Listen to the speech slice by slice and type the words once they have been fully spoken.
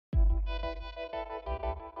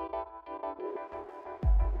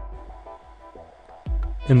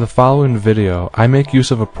In the following video, I make use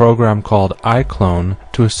of a program called iClone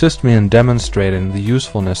to assist me in demonstrating the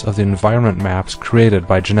usefulness of the environment maps created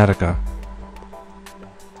by Genetica.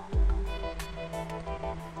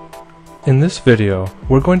 In this video,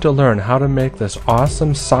 we're going to learn how to make this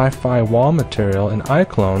awesome sci-fi wall material in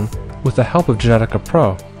iClone with the help of Genetica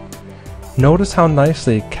Pro. Notice how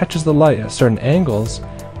nicely it catches the light at certain angles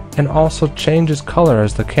and also changes color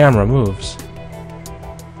as the camera moves.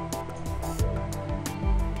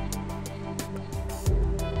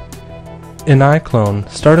 In iClone,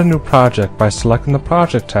 start a new project by selecting the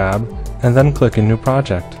Project tab and then clicking New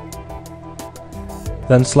Project.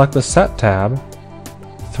 Then select the Set tab,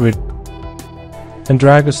 3D, and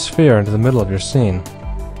drag a sphere into the middle of your scene.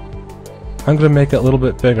 I'm going to make it a little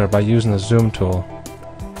bit bigger by using the Zoom tool.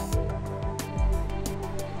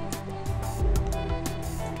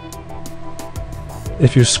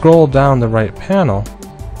 If you scroll down the right panel,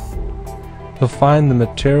 you'll find the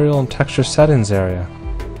Material and Texture Settings area.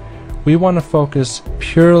 We want to focus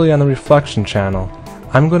purely on the reflection channel.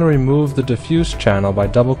 I'm going to remove the diffuse channel by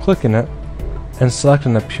double-clicking it and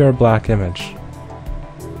selecting a pure black image.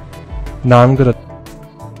 Now I'm going to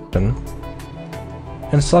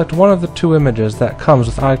and select one of the two images that comes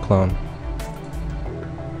with iClone.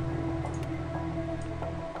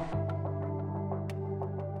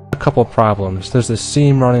 A couple problems. There's this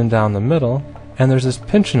seam running down the middle, and there's this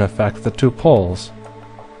pinching effect with the two poles.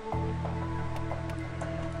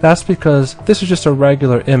 That's because this is just a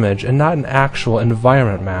regular image and not an actual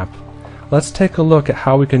environment map. Let's take a look at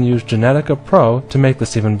how we can use Genetica Pro to make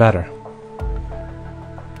this even better.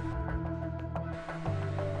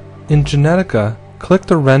 In Genetica, click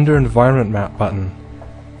the Render Environment Map button.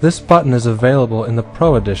 This button is available in the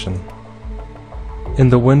Pro edition. In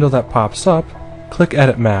the window that pops up, click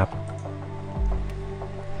Edit Map.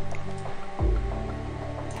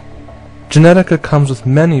 Genetica comes with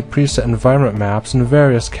many preset environment maps in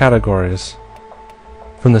various categories.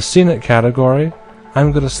 From the Scenic category,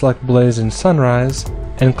 I'm going to select Blazing Sunrise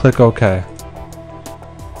and click OK.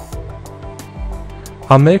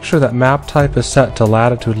 I'll make sure that map type is set to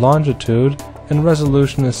latitude longitude and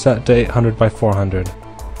resolution is set to 800 by 400.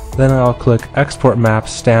 Then I'll click Export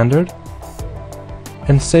Maps Standard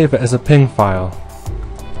and save it as a PNG file.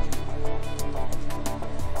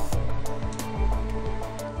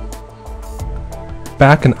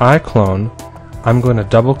 Back in iClone, I'm going to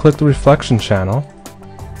double-click the reflection channel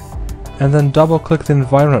and then double-click the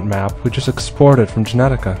environment map we just exported from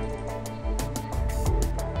Genetica.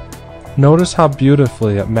 Notice how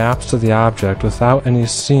beautifully it maps to the object without any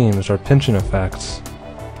seams or pinching effects.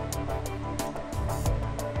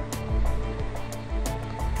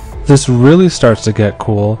 This really starts to get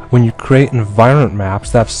cool when you create environment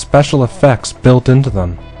maps that have special effects built into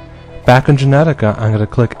them. Back in Genetica, I'm going to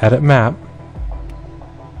click Edit Map,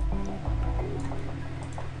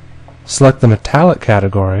 select the Metallic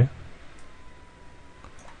category,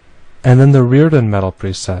 and then the Reallsuion Metal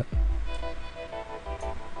preset.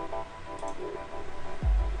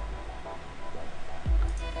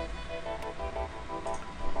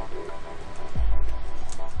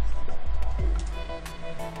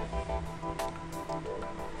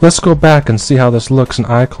 Let's go back and see how this looks in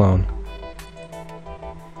iClone.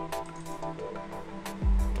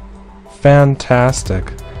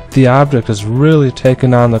 Fantastic! The object has really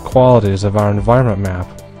taken on the qualities of our environment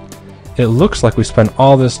map. It looks like we spent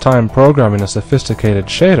all this time programming a sophisticated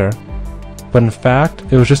shader, but in fact,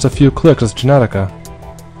 it was just a few clicks with Genetica.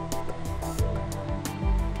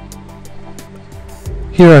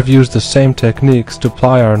 Here I've used the same techniques to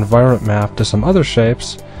apply our environment map to some other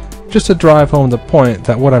shapes, just to drive home the point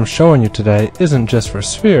that what I'm showing you today isn't just for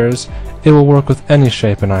spheres, it will work with any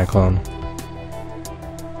shape in iClone.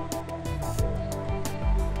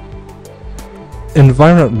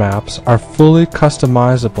 Environment maps are fully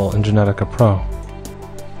customizable in Genetica Pro.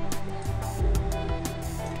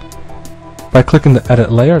 By clicking the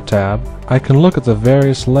Edit Layer tab, I can look at the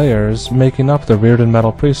various layers making up the Reallsuion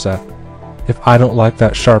Metal preset. If I don't like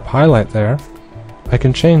that sharp highlight there, I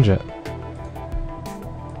can change it.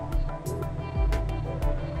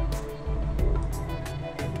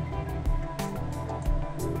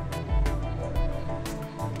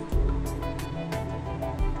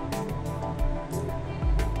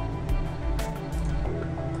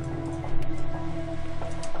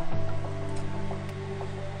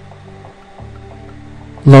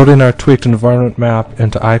 Loading our tweaked environment map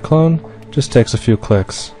into iClone just takes a few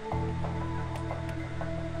clicks.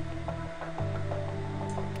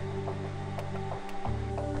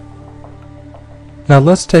 Now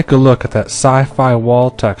let's take a look at that sci-fi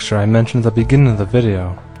wall texture I mentioned at the beginning of the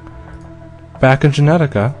video. Back in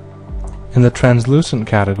Genetica, In the translucent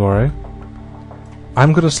category,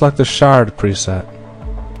 I'm going to select the shard preset.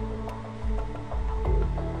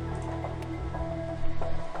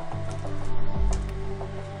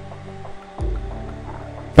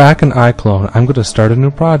 Back in iClone, I'm going to start a new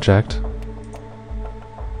project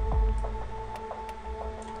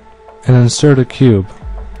and insert a cube.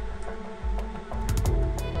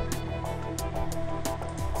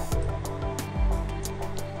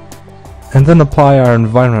 And then apply our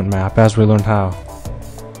environment map as we learned how.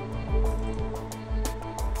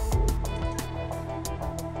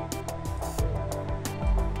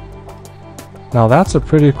 Now that's a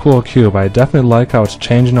pretty cool cube. I definitely like how it's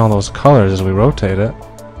changing all those colors as we rotate it.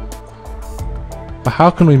 But how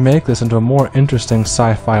can we make this into a more interesting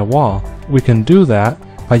sci-fi wall? We can do that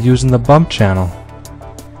by using the bump channel.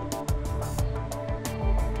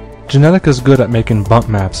 Genetica is good at making bump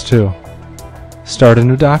maps too. Start a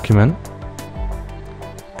new document,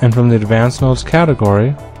 and from the Advanced Nodes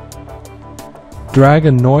category, drag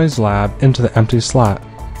a noise lab into the empty slot.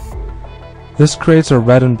 This creates a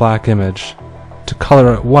red and black image. To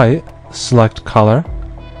color it white, select Color,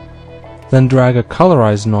 then drag a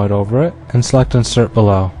colorized node over it and select Insert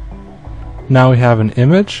below. Now we have an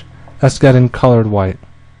image that's getting colored white.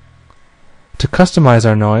 To customize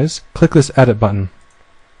our noise, click this Edit button.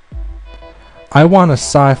 I want a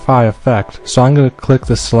sci-fi effect, so I'm going to click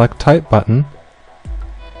the Select Type button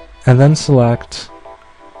and then select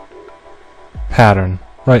Pattern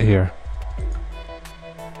right here.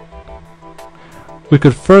 We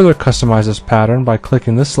could further customize this pattern by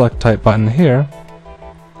clicking this Select Type button here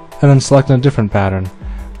and then selecting a different pattern,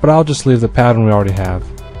 but I'll just leave the pattern we already have.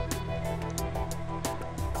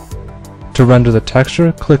 To render the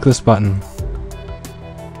texture, click this button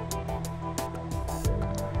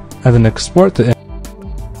and then export the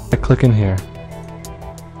image by clicking here.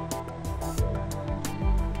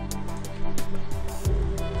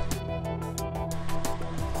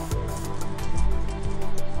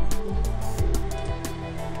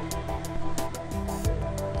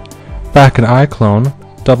 Back in iClone,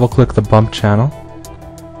 double-click the bump channel,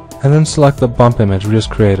 and then select the bump image we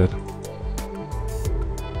just created.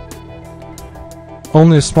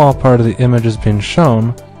 Only a small part of the image is being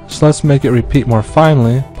shown, so let's make it repeat more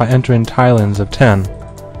finely by entering tilings of 10.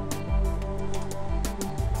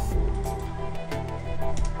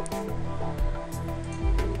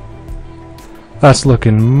 That's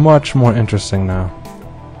looking much more interesting now.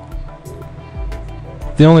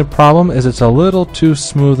 The only problem is it's a little too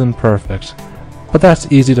smooth and perfect, but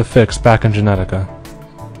that's easy to fix back in Genetica.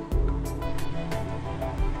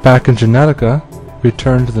 Back in Genetica,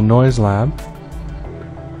 return to the Noise Lab,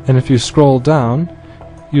 and if you scroll down,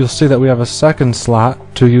 you'll see that we have a second slot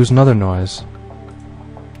to use another noise.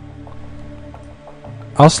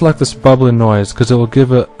 I'll select this bubbly noise because it will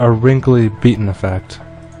give it a wrinkly beaten effect.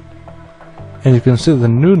 And you can see that the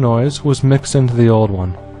new noise was mixed into the old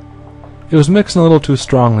one. It was mixing a little too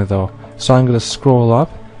strongly though, so I'm going to scroll up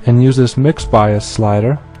and use this mix bias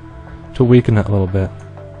slider to weaken it a little bit.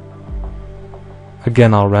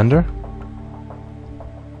 Again, I'll render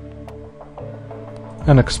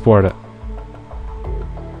and export it.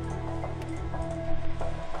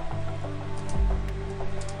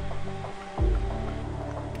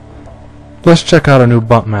 Let's check out our new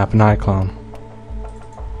bump map in iClone.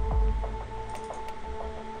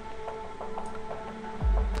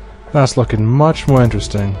 That's looking much more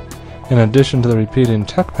interesting. In addition to the repeating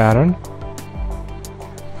tech pattern,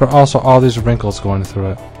 there are also all these wrinkles going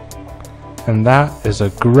through it. And that is a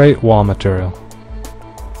great wall material.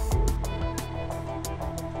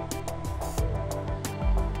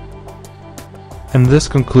 And this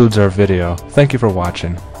concludes our video. Thank you for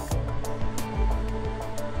watching.